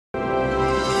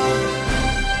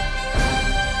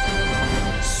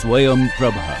Swayam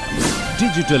Prabha.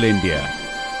 Digital India.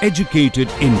 Educated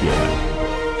India.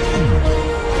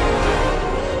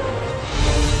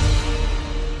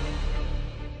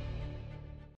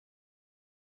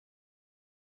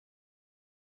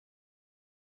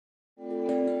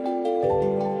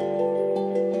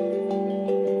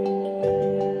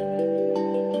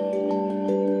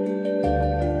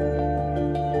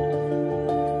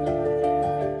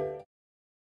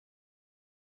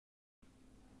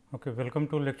 Okay, welcome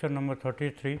to lecture number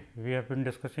 33. We have been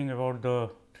discussing about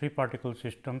the three particle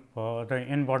system, the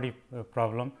n body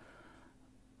problem.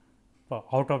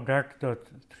 Out of that, the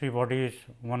three body is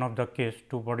one of the case,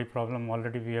 two body problem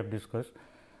already we have discussed.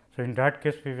 So, in that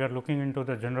case we were looking into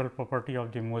the general property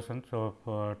of the motion.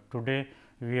 So, today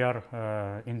we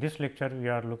are in this lecture we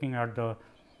are looking at the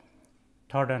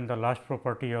third and the last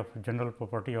property of general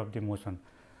property of the motion.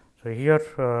 So,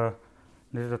 here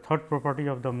this is the third property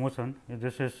of the motion.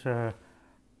 This is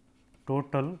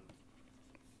total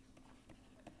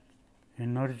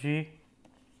energy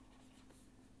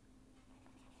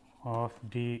of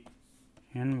the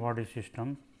n body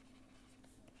system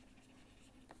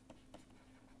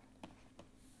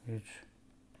is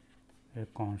a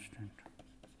constant.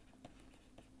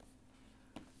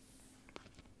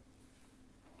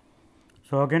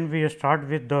 So, again we start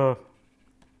with the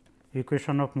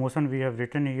equation of motion we have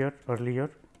written here earlier.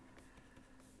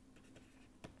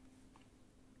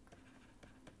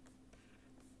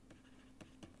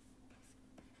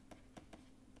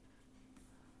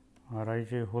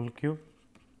 Rij whole cube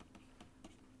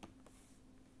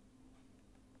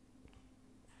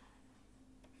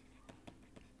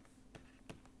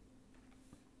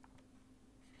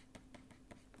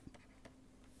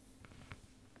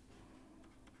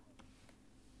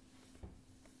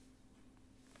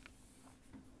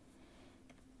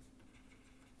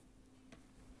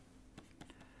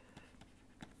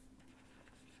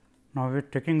now we are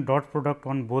taking dot product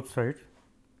on both sides.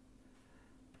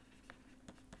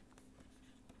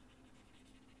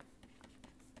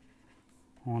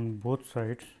 On both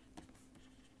sides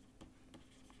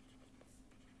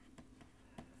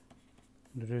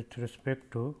with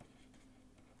respect to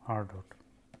r dot.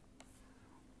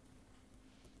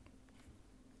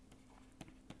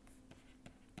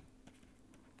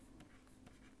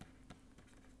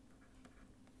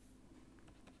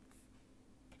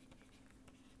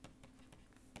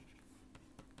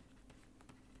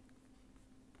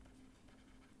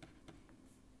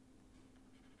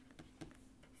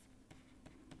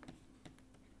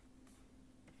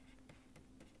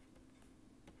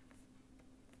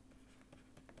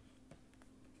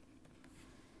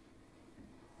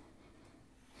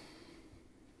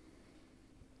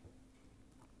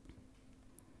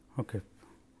 Okay.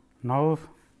 Now,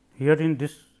 here in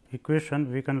this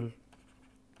equation we can,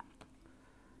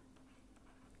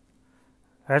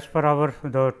 as per our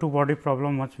the two body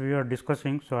problem once we are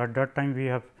discussing. So, at that time we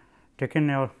have taken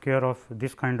care of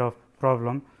this kind of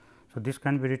problem. So, this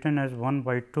can be written as 1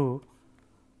 by 2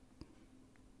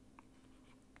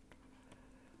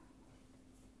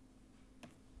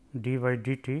 d by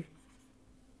dt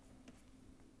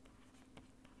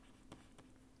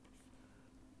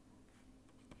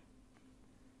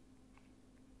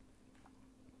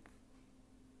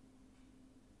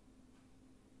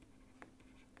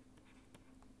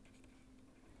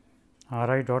r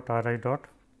I dot r I dot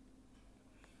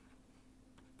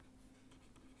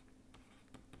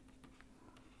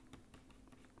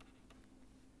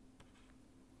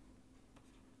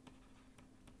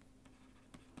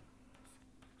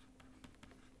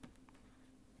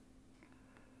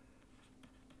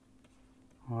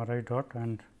r I dot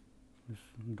and this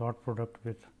dot product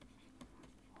with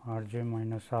r j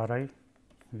minus r I,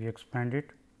 we expand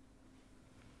it.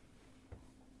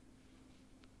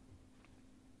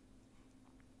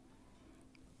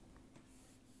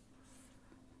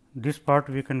 This part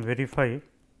we can verify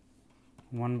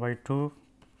 1 by 2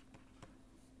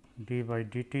 d by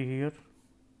dt here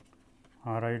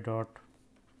r I dot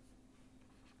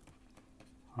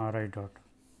r I dot.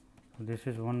 So, this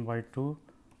is 1 by 2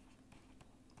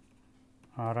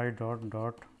 r I dot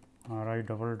dot r I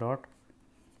double dot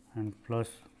and plus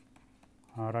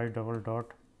r I double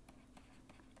dot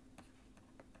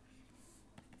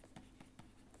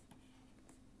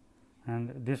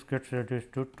and this gets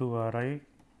reduced to 2 r I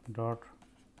dot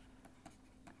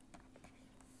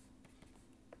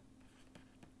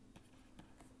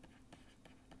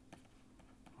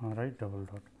r I double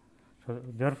dot. So,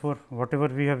 therefore, whatever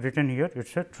we have written here it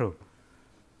is a true.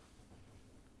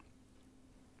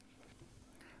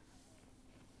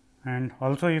 And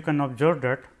also you can observe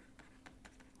that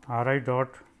r I dot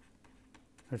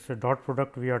it is a dot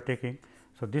product we are taking.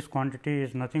 So, this quantity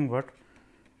is nothing but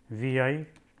V I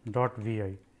dot V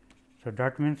I. So,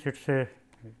 that means it is a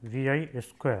V I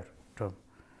square term.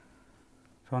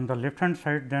 So, on the left hand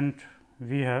side then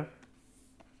we have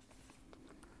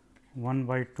 1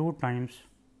 by 2 times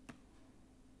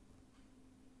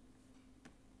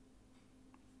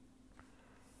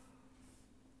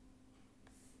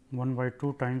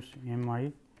m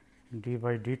I d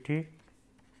by dt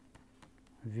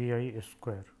V I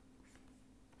square.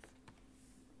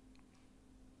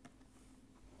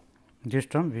 This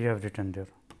term we have written there.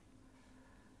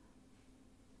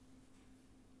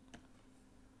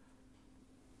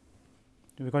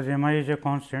 Because m I is a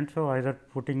constant, so either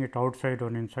putting it outside or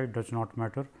inside does not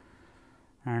matter,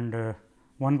 and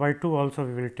 1 by 2 also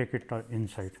we will take it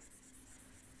inside.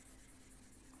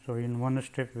 So, in one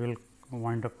step we will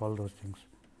wind up all those things.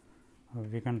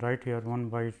 We can write here 1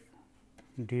 by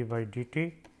d by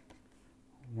dt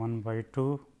 1 by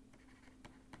 2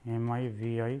 m I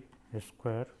V I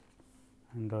square,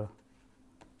 and the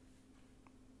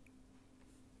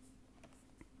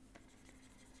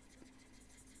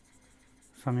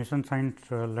summation sign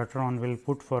later on we will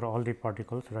put for all the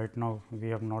particles. Right now we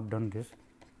have not done this.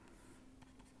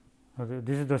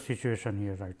 This is the situation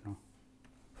here right now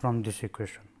from this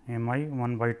equation. M I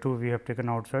 1 by 2 we have taken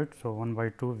outside. So, 1 by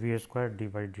 2 V square d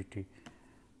by dt.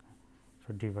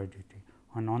 So, d by dt,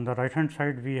 and on the right hand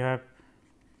side we have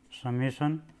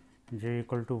summation j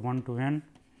equal to 1 to n,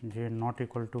 j not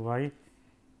equal to I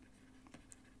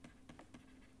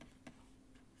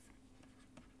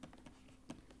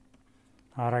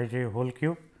r I j whole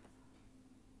cube,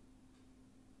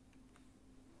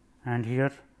 and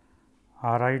here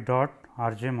r I dot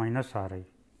r j minus r I.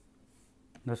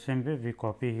 The same way we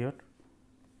copy here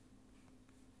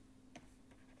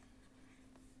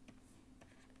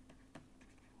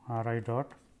r I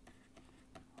dot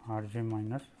r j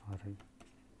minus r I.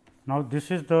 Now,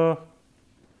 this is the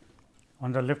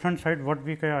on the left hand side what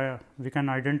we can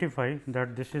identify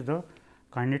that this is the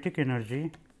kinetic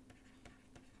energy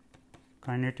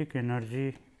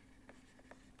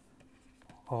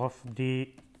of the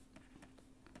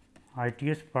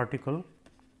ITS particle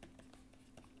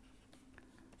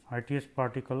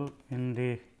in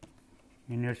the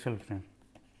inertial frame.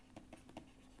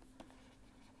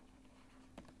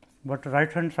 But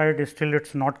right hand side still it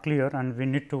is not clear and we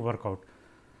need to work out.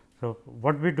 So,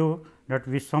 what we do that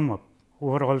we sum up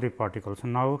over all the particles. So,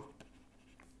 now,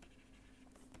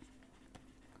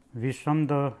 we sum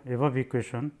the above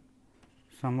equation,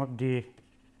 sum up the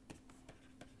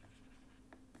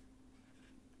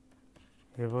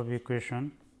above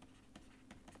equation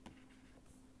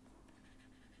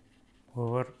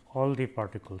over all the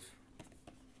particles.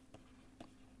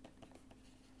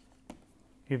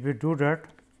 If we do that,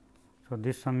 so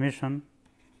this summation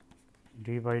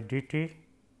d by dt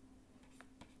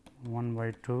 1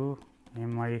 by 2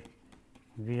 m I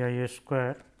V I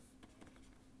square,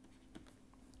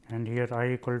 and here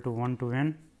I equal to 1 to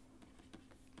n,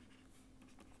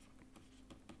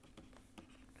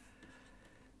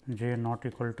 j not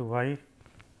equal to y,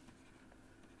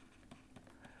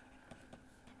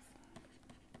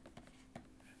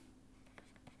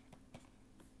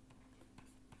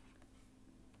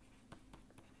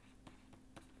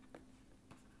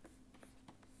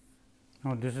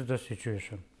 now this is the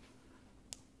situation.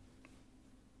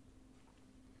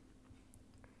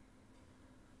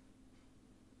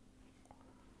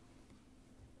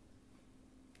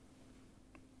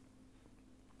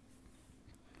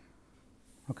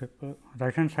 Okay,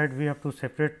 right hand side we have to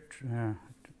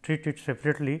treat it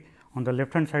separately. On the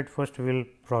left hand side first we will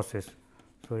process.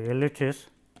 So, LHS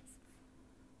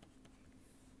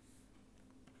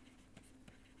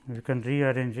we can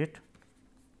rearrange it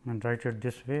and write it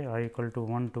this way, I equal to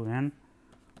 1 to n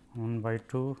 1 by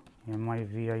 2 m I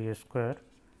V I square.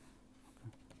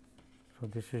 So,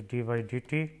 this is d by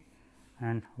dt,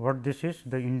 and what this is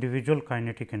the individual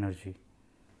kinetic energy.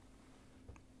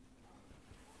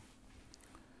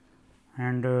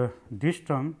 And this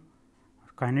term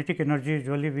kinetic energy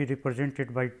usually we represent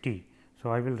it by T. So,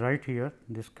 I will write here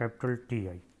this capital T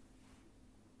I.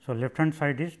 So, left hand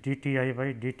side is d T I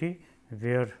by dt,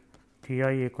 where T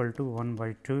I equal to 1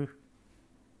 by 2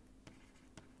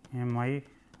 m I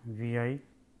V I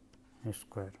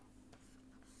square,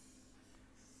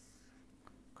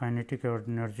 kinetic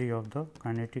energy of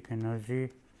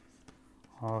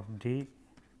the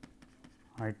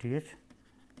ITH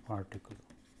particle.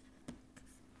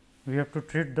 We have to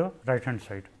treat the right hand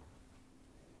side.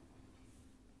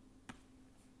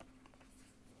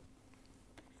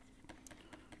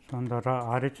 So, on the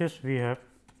RHS we have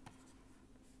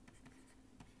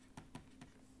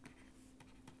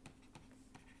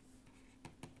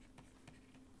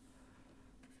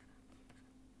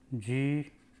G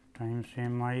times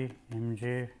mi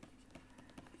mj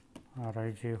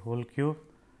rij whole cube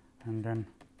and then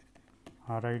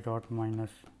ri dot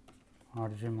minus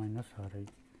rj minus ri,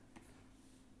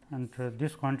 and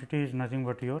this quantity is nothing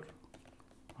but your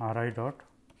ri dot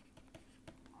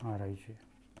rij.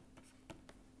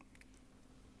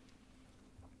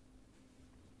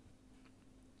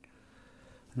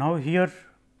 Now, here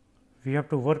we have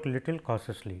to work little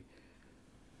cautiously.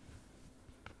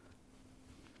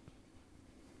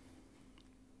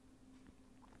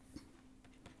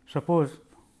 Suppose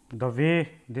the way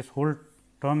this whole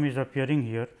term is appearing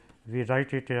here, we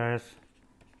write it as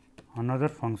another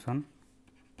function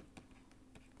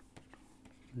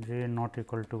j not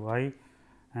equal to I,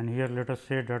 and here let us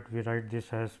say that we write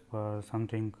this as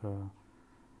something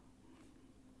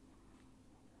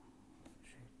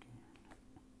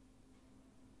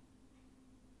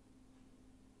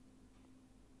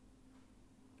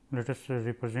let us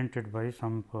represent it by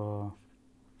some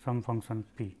function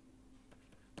p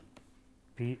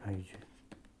ij,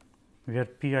 where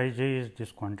p ij is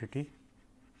this quantity.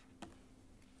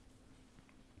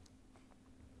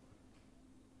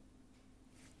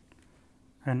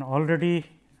 And already,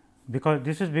 because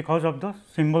this is because of the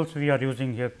symbols we are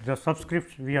using here, the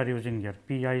subscripts we are using here,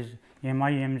 p I m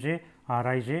I m j r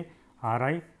I j r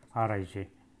I r I j.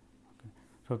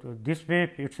 So, this way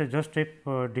it is just a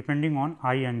depending on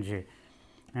I and j,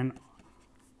 and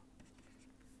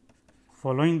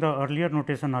following the earlier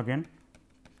notation again,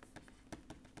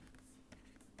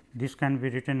 this can be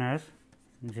written as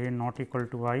j not equal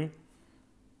to I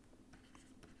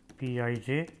p I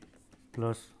j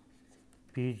plus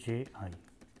p j I,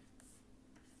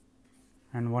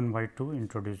 and 1 by 2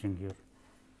 introducing here.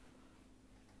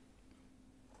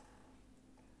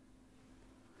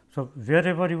 So,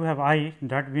 wherever you have I,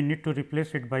 that we need to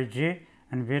replace it by j,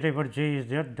 and wherever j is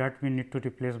there, that we need to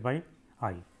replace by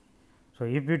I. So,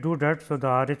 if we do that, so the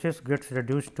RHS gets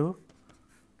reduced to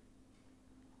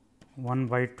 1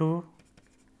 by 2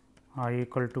 I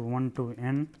equal to 1 to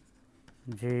n,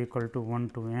 j equal to 1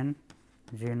 to n,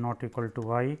 j not equal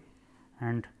to I,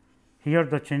 and here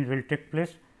the change will take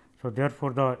place. So,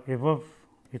 therefore, the above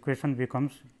equation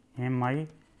becomes m I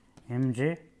m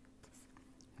j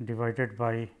divided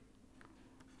by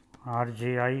r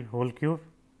j I whole cube.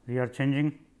 We are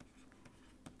changing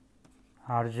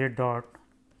r j dot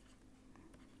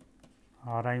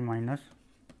r I minus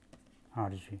r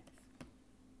j.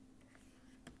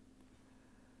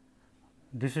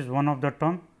 This is one of the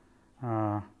term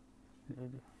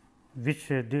which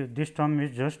this term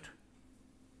is just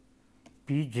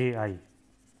p j I.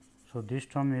 So, this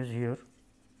term is here,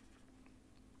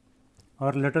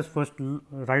 or let us first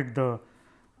write the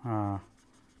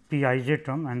p I j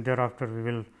term, and thereafter we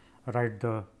will write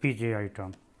the p j I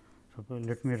term. So,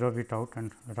 let me rub it out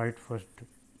and write first.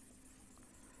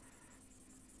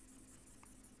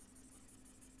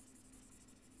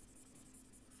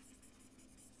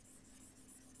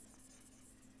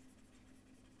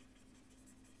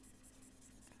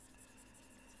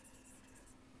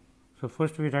 So,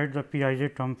 first we write the p I j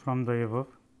term from the above,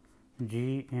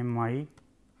 g m I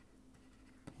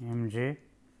m j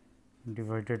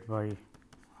divided by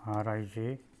r I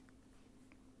j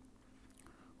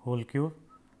whole cube,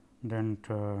 then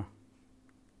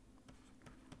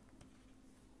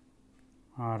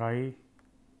r I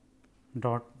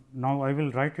dot. Now, I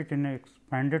will write it in a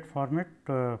expanded format,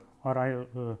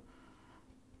 or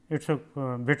it is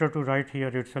better to write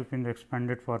here itself in the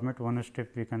expanded format, one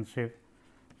step we can save.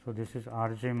 So, this is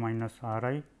r j minus r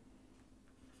I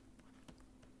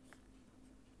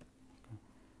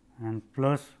and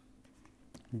plus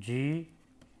g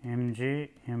m j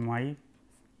m I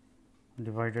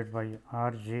divided by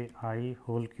r j I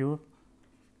whole cube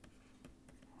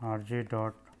r j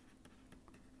dot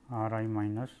r I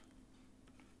minus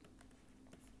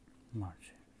r j.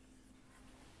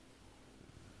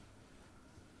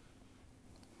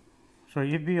 So,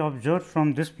 if we observe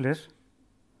from this place,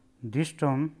 this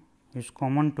term is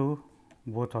common to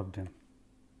both of them.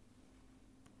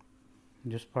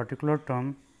 This particular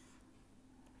term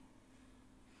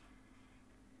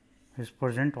is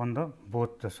present on the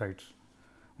both the sides.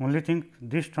 Only thing,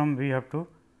 this term we have to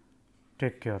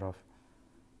take care of.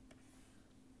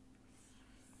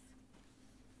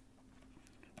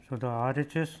 So, the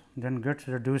RHS then gets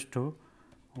reduced to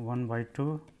 1 by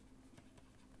 2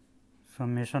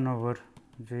 summation over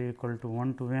j equal to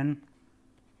 1 to n.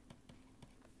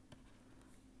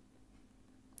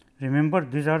 Remember,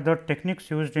 these are the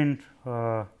techniques used in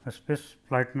space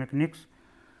flight mechanics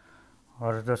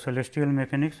or the celestial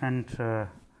mechanics, and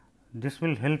this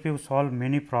will help you solve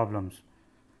many problems.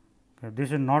 Okay.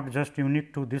 This is not just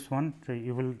unique to this one, so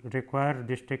you will require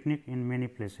this technique in many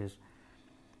places.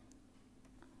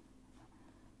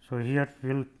 So, here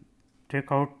we will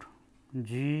take out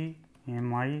G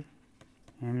m I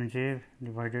m j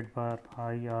divided by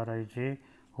I r I j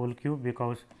whole cube,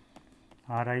 because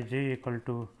r I j equal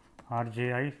to r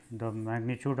j I, the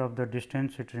magnitude of the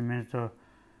distance it remains the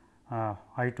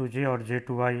I to j or j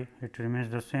to I, it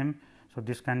remains the same. So,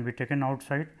 this can be taken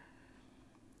outside,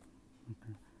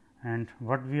 okay. And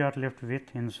what we are left with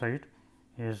inside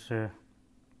is r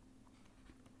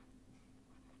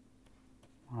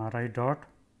I dot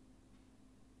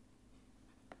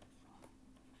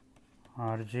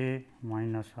r j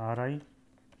minus r I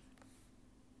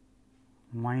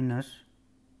minus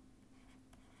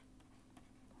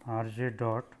r j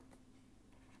dot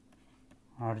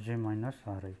r j minus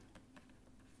r I.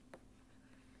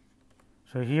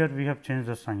 So, here we have changed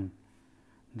the sign.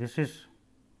 This is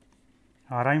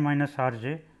r I minus r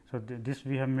j. So, this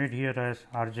we have made here as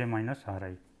r j minus r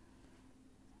I.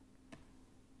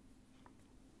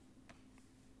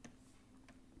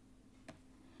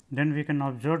 Then we can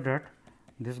observe that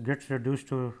this gets reduced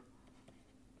to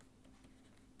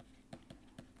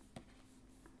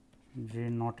j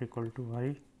not equal to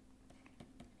I,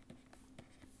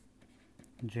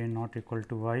 j not equal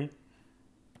to I,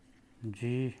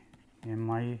 g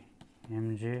m I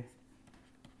m j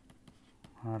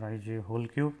r I j whole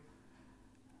cube,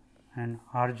 and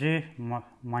r j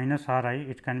minus r I,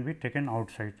 it can be taken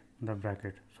outside the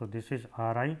bracket. So, this is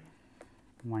r I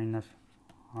minus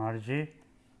r j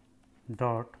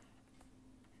dot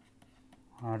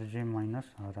r j minus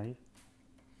r I.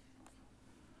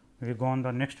 We go on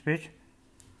the next page.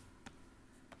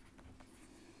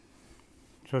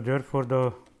 So, therefore,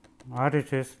 the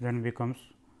RHS then becomes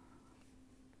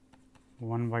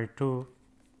 1 by 2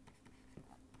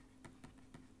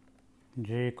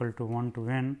 j equal to 1 to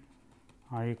n,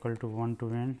 I equal to 1 to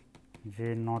n,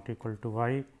 j not equal to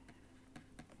I,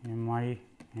 m I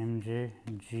m j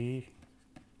g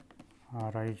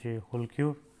r I j whole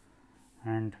cube,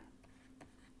 and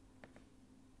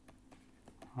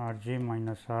r j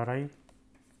minus r I,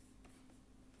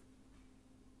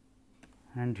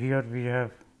 and here we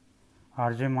have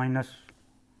r j minus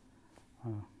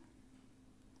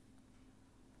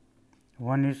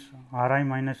one is r I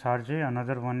minus r j,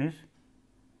 another one is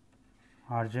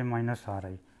r j minus r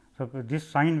I. So, this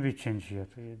sign we change here,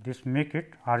 this make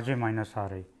it r j minus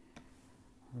r I.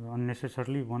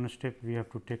 Unnecessarily one step we have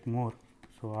to take more.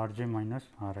 So, r j minus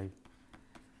r I,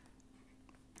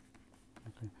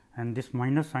 okay. And this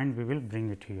minus sign we will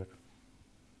bring it here.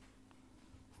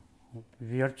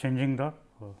 We are changing the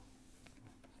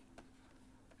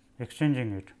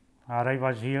exchanging it. R I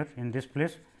was here in this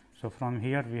place. So, from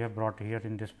here we have brought here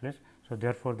in this place. So,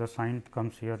 therefore, the sign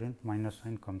comes here in minus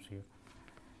sign comes here.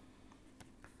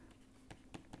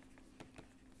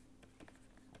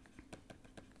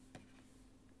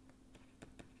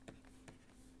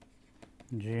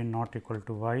 J not equal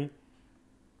to y,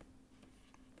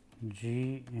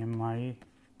 g m I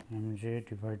m j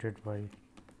divided by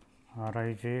r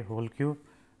I j whole cube,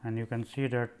 and you can see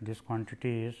that this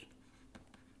quantity is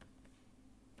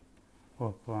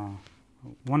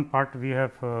one part we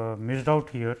have missed out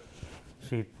here.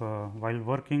 See, while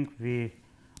working we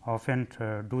often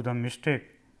do the mistake,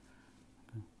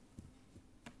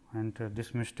 and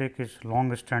this mistake is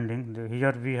long standing.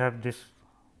 Here we have this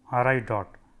r I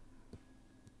dot,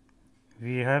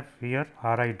 we have here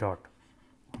r I dot.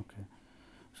 Okay.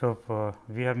 So,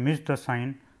 we have missed the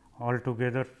sign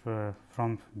altogether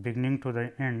from beginning to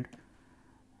the end.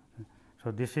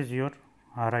 So, this is your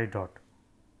r I dot,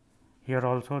 here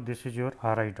also this is your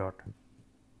r I dot.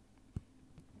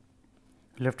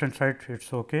 Left hand side it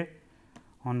is okay,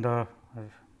 on the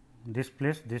this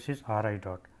place this is r I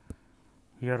dot,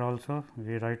 here also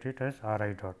we write it as r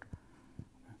I dot.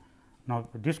 Now,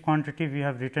 this quantity we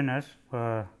have written as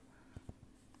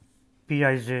p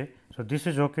I j. So, this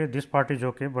is okay, this part is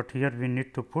okay, but here we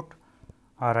need to put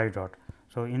r I dot.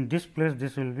 So, in this place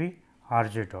this will be r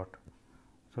j dot.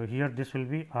 So, here this will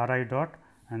be r I dot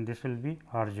and this will be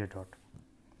r j dot.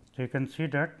 So, you can see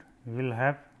that we will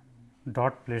have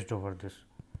dot placed over this.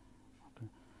 Okay.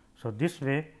 So, this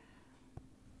way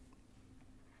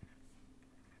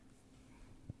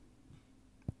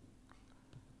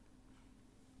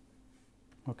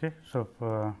okay.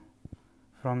 So,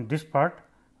 from this part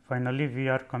finally, we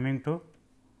are coming to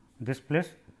this place,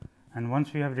 and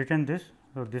once we have written this.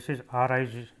 So, this is r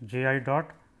I j I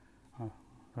dot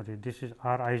sorry, this is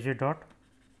r I j dot,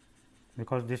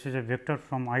 because this is a vector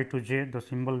from I to j, the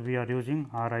symbol we are using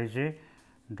r I j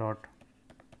dot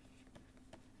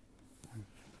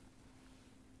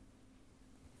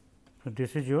So,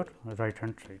 this is your right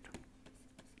hand side.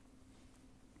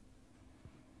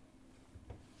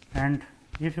 And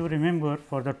if you remember,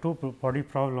 for the two body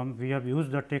problem, we have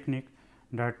used the technique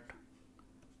that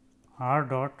r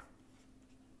dot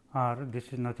r,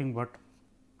 this is nothing but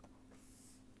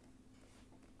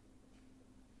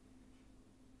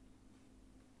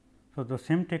so the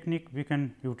same technique we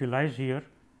can utilize here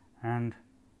and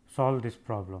solve this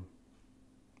problem.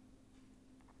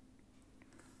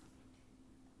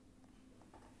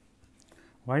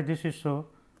 Why this is so?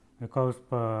 Because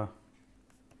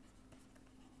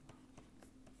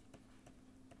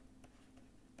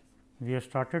we have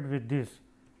started with this,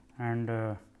 and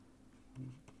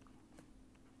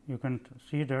you can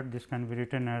see that this can be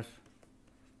written as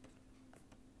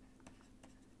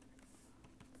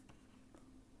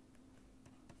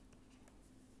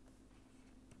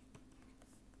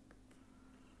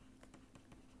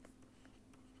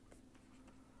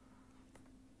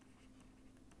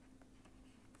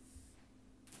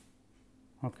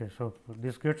okay. So,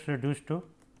 this gets reduced to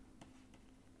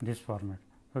this format.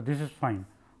 So, this is fine.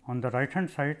 On the right hand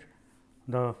side,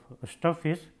 the stuff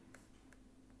is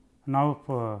now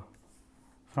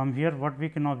from here what we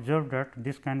can observe that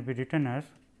this can be written as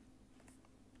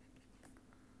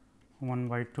 1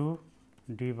 by 2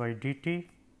 d by dt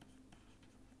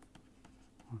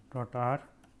dot r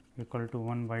equal to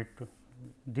 1 by 2.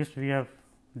 This we have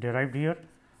derived here.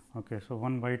 Okay. So,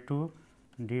 1 by 2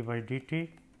 d by dt,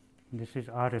 this is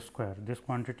r square, this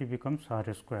quantity becomes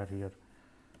r square here.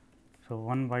 So,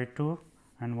 1 by 2,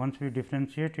 and once we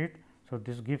differentiate it, so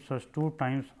this gives us 2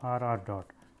 times r r dot.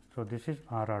 So, this is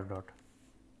r r dot.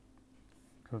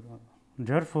 So,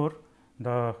 therefore,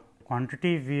 the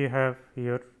quantity we have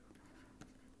here,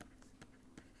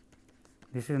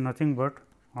 this is nothing but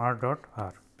r dot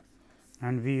r,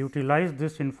 and we utilize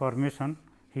this information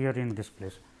here in this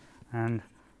place, and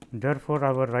therefore,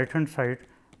 our right hand side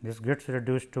this gets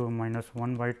reduced to minus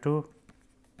 1 by 2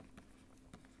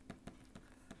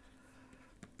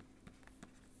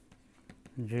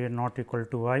 j not equal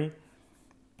to I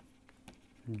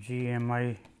g m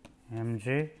I m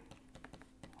j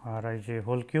r I j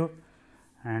whole cube,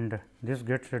 and this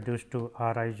gets reduced to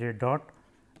r I j dot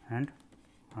and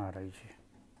r I j.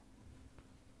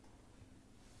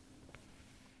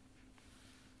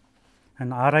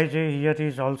 And r I j here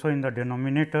is also in the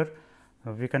denominator.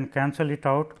 We can cancel it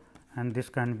out, and this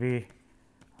can be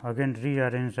again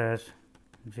rearranged as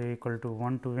j equal to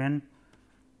 1 to n,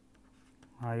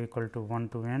 I equal to 1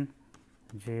 to n,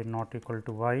 j not equal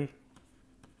to y,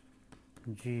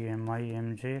 g m I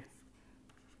m j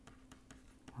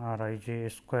r I j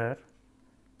square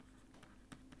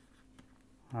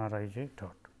r I j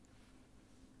dot.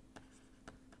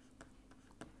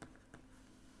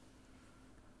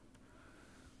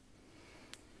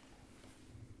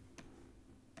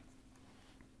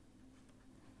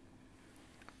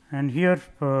 And here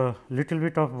little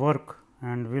bit of work,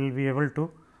 and we will be able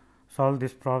to solve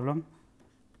this problem.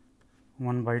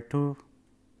 1 by 2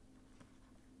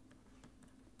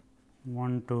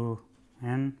 1 to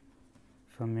n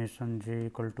summation j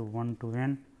equal to 1 to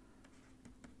n,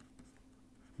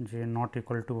 j not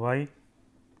equal to y,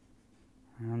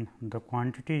 and the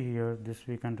quantity here this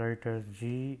we can write as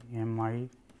g m I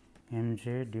m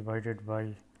j divided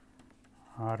by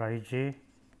r I j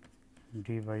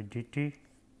d by dt.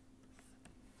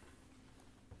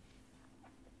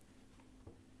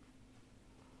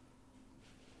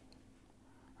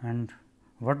 And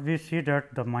what we see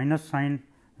that the minus sign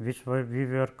which we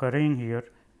were carrying here,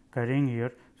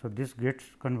 so this gets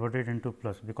converted into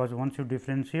plus, because once you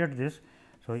differentiate this,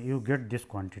 so you get this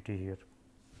quantity here.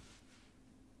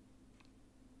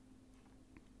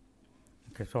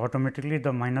 Okay, so automatically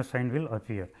the minus sign will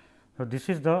appear. So this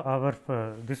is the our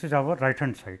right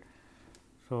hand side.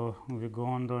 So we go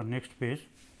on the next page.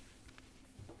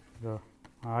 The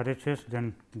RHS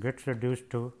then gets reduced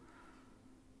to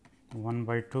 1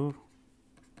 by 2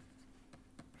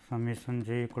 summation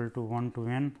j equal to 1 to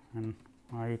n and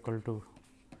I equal to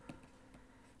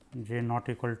j not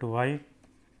equal to I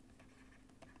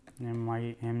m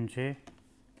I m j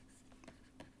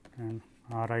and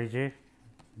r I j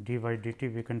d by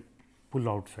dt we can pull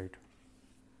outside.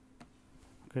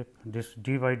 Okay. This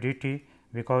d by dt,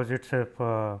 because it is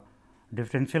a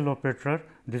differential operator,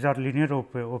 these are linear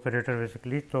operator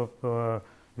basically. So,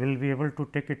 we will be able to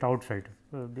take it outside.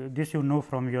 This you know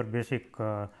from your basic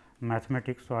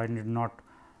mathematics. So, I need not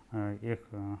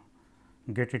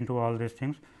get into all these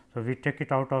things. So, we take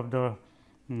it out of the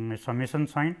summation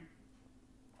sign,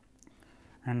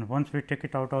 and once we take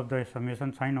it out of the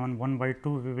summation sign on 1 by 2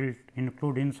 we will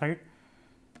include inside.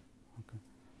 Okay.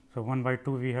 So, 1 by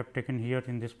 2 we have taken here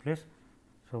in this place.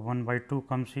 So, 1 by 2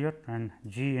 comes here and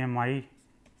G m I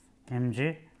m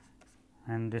j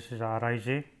and this is R I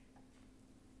j.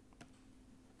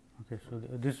 Okay, so,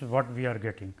 this is what we are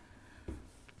getting.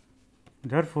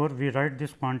 Therefore, we write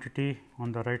this quantity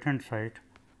on the right hand side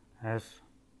as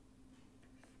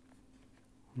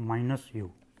minus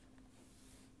u.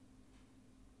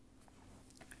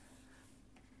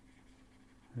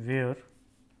 Where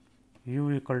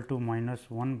u equal to minus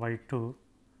 1 by 2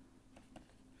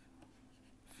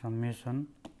 summation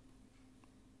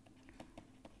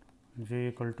j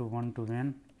equal to 1 to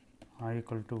n, I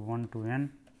equal to 1 to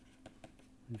n,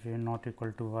 j not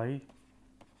equal to I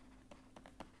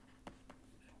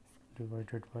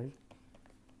divided by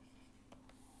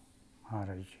R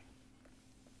I j.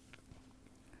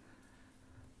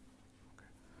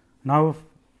 Now,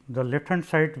 the left hand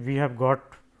side we have got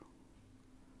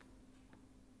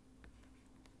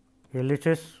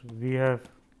LHS we have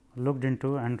looked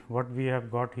into, and what we have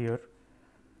got here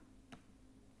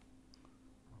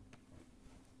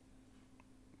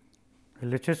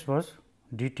LHS was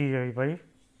dTi by,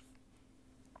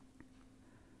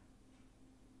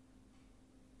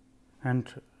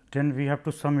 and then we have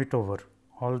to sum it over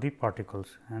all the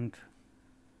particles and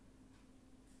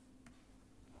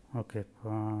okay,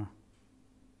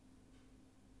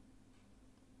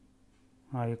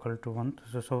 I equal to 1.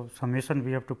 So, summation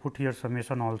we have to put here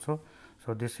summation also.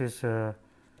 So, this is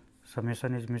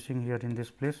summation is missing here in this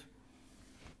place,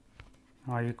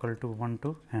 I equal to 1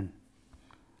 to n.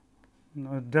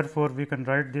 Therefore, we can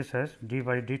write this as d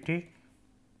by dt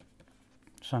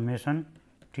summation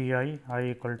T I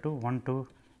equal to 1 to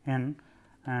n,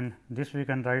 and this we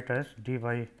can write as d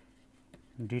by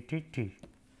dt t,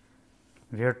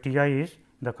 where T I is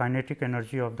the kinetic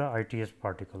energy of the ITS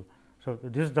particle. So,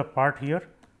 this is the part here.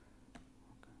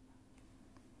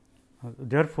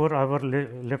 Therefore, our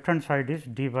left hand side is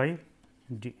d by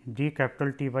d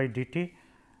capital T by dt,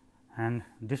 and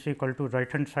this equal to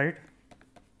right hand side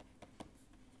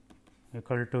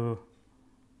equal to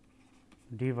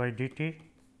d by dt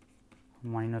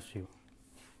minus u,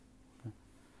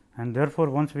 and therefore,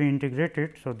 once we integrate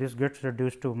it. So, this gets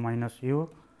reduced to minus u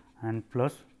and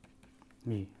plus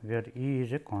E, where E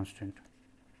is a constant,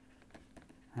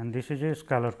 and this is a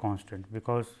scalar constant,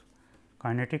 because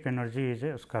kinetic energy is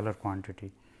a scalar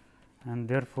quantity, and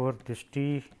therefore, this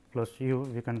T plus u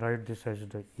we can write this as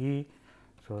the E.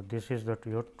 So, this is the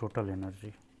your total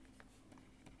energy,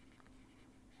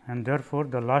 and therefore,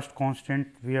 the last constant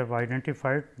we have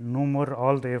identified. No more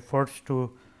all the efforts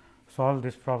to solve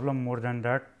this problem, more than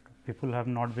that people have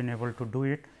not been able to do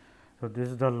it. So, this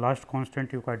is the last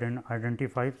constant you can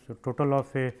identify. So, total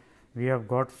of a we have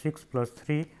got 6 plus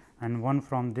 3 and 1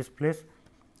 from this place,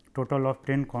 total of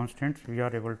 10 constants we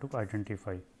are able to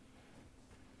identify.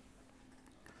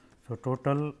 So,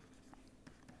 total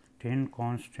 10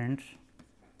 constants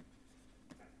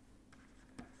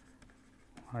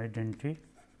identified.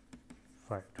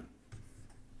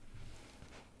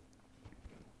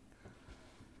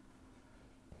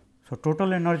 So,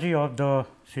 total energy of the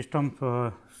system,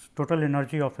 total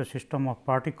energy of a system of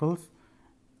particles,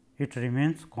 it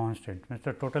remains constant. Means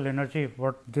the total energy,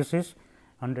 what this is,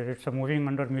 under it is moving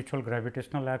under mutual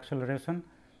gravitational acceleration,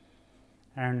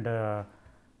 and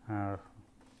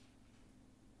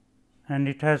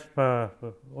it has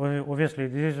obviously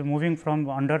this is moving from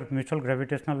under mutual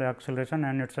gravitational acceleration,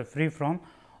 and it is free from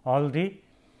all the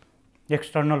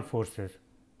external forces,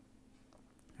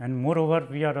 and moreover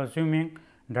we are assuming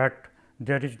that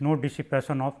there is no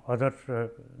dissipation of other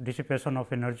dissipation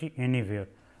of energy anywhere.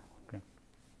 Okay.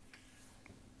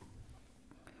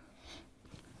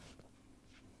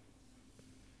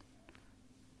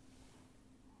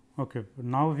 Okay.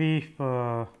 Now, we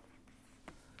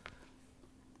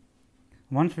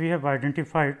once we have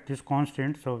identified this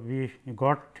constant. So, we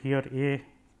got here a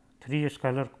 3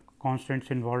 scalar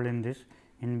constants involved in this,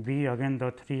 in B again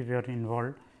the 3 were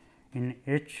involved, in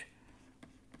H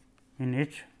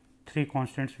 3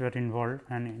 constants were involved,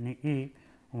 and in E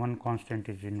 1 constant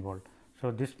is involved.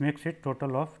 So, this makes it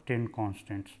total of 10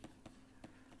 constants,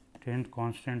 10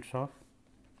 constants of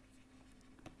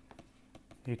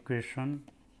equation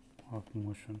of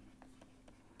motion.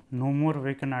 No more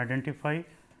we can identify,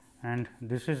 and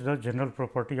this is the general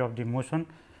property of the motion.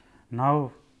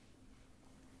 Now,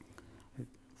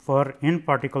 for n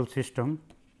particle system,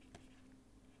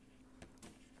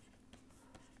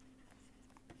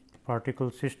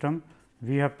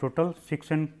 we have total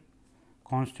 6 n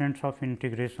constants of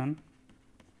integration,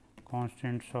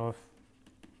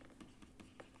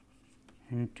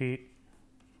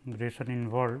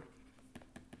 involved,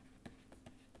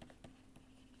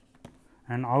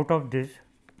 and out of this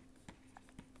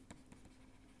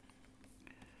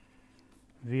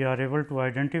we are able to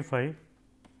identify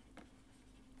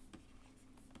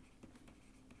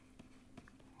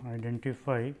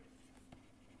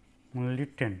only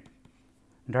 10.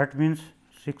 That means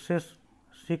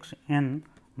 6n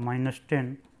minus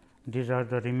 10, these are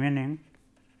the remaining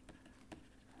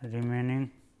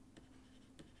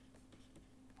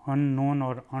unknown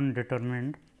or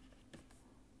undetermined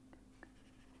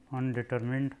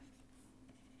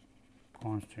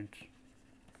constants.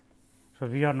 So,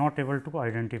 we are not able to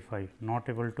identify.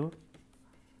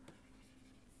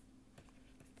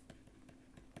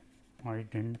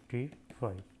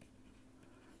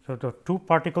 So, the two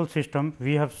particle system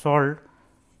we have solved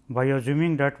by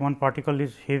assuming that one particle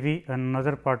is heavy and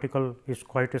another particle is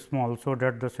quite small. So,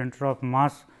 that the center of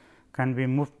mass can be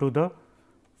moved to the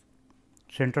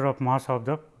center of mass of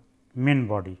the main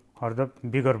body or the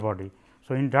bigger body.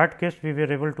 So, in that case we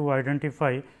were able to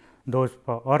identify those,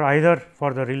 or either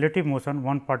for the relative motion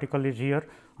one particle is here,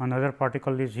 another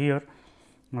particle is here,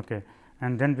 okay.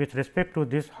 And then with respect to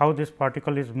this how this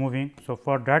particle is moving. So,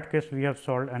 for that case we have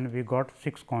solved and we got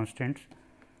 6 constants,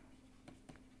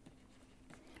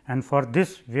 and for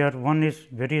this where one is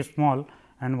very small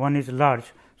and one is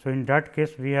large. So, in that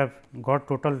case we have got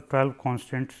total 12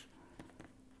 constants.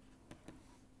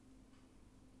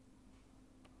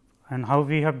 And how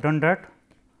we have done that?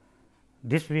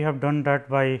 This we have done that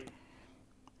by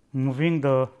moving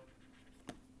the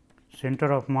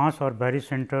center of mass or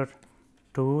barycenter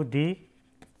to the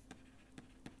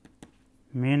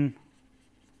main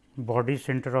body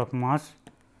center of mass,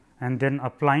 and then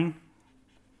applying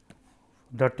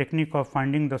the technique of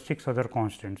finding the 6 other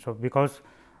constants. So, because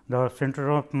the center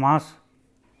of mass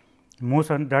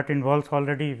motion that involves,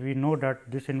 already we know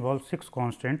that this involves 6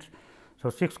 constants. So,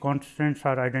 6 constants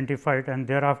are identified, and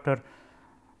thereafter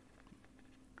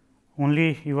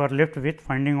only you are left with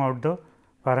finding out the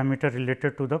parameter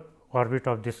related to the orbit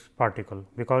of this particle,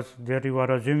 because there you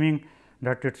are assuming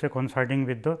that it is coinciding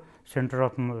with the center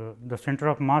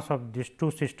of mass of these two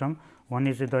system. One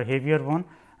is the heavier one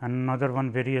and another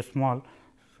one very small,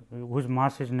 whose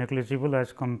mass is negligible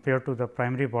as compared to the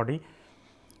primary body.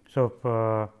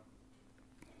 So,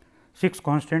 6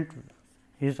 constant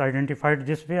is identified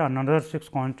this way, another 6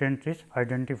 constant is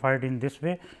identified in this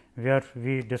way, where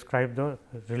we describe the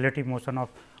relative motion of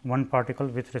one particle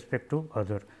with respect to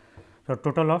other. So,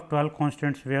 total of 12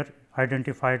 constants were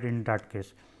identified in that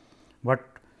case. But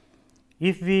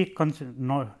if we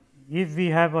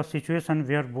have a situation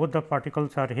where both the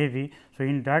particles are heavy, so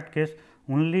in that case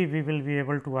only we will be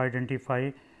able to identify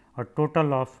a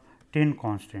total of 10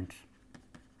 constants.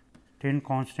 10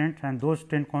 constants, and those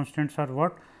 10 constants are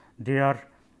what? They are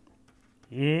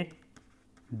A,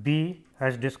 B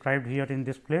as described here in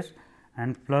this place,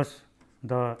 and plus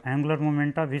the angular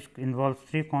momenta which involves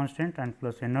 3 constants, and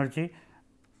plus energy.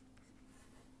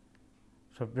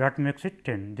 So, that makes it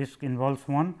 10. This involves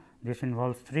 1, this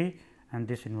involves 3, and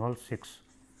this involves 6.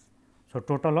 So,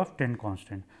 total of 10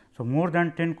 constants. So, more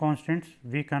than 10 constants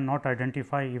we cannot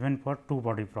identify even for 2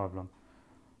 body problem,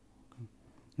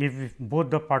 if both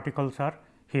the particles are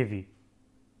heavy.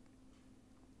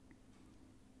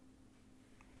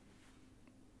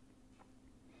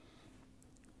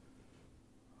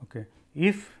 Okay.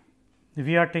 If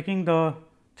we are taking the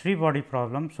 3 body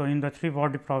problem, so in the 3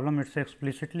 body problem it is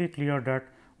explicitly clear that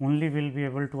only we will be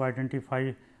able to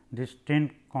identify these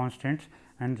 10 constants,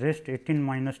 and rest 18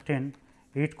 minus 10,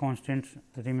 8 constants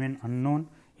remain unknown.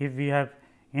 If we have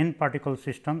n particle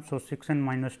system, so 6 n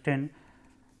minus 10,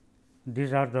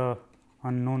 these are the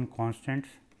unknown constants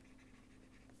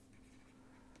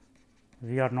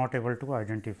we are not able to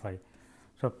identify.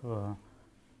 So,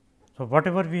 so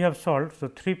whatever we have solved, so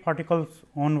 3 particles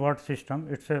onward system,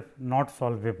 it is not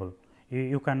solvable.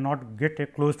 You cannot get a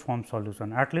closed form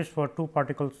solution, at least for 2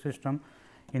 particle system.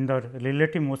 In the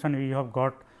relative motion we have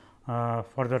got,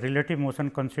 for the relative motion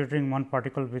considering one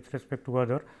particle with respect to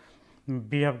other,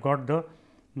 we have got the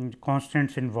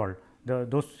constants involved.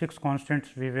 Those 6 constants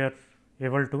we were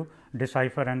able to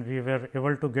decipher, and we were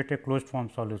able to get a closed form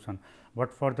solution,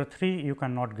 but for the 3 you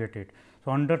cannot get it.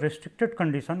 So, under restricted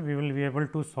condition we will be able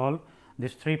to solve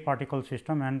this 3 particle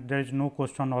system, and there is no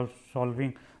question of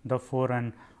solving the 4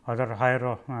 and other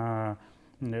higher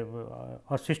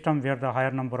a system where the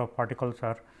higher number of particles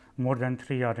are more than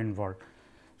 3 are involved.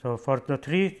 So, for the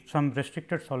 3 some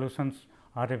restricted solutions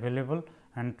are available,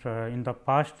 and in the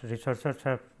past researchers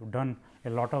have done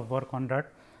a lot of work on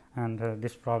that, and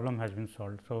this problem has been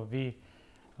solved. So, we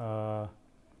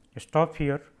stop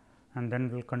here and then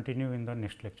we will continue in the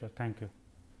next lecture. Thank you.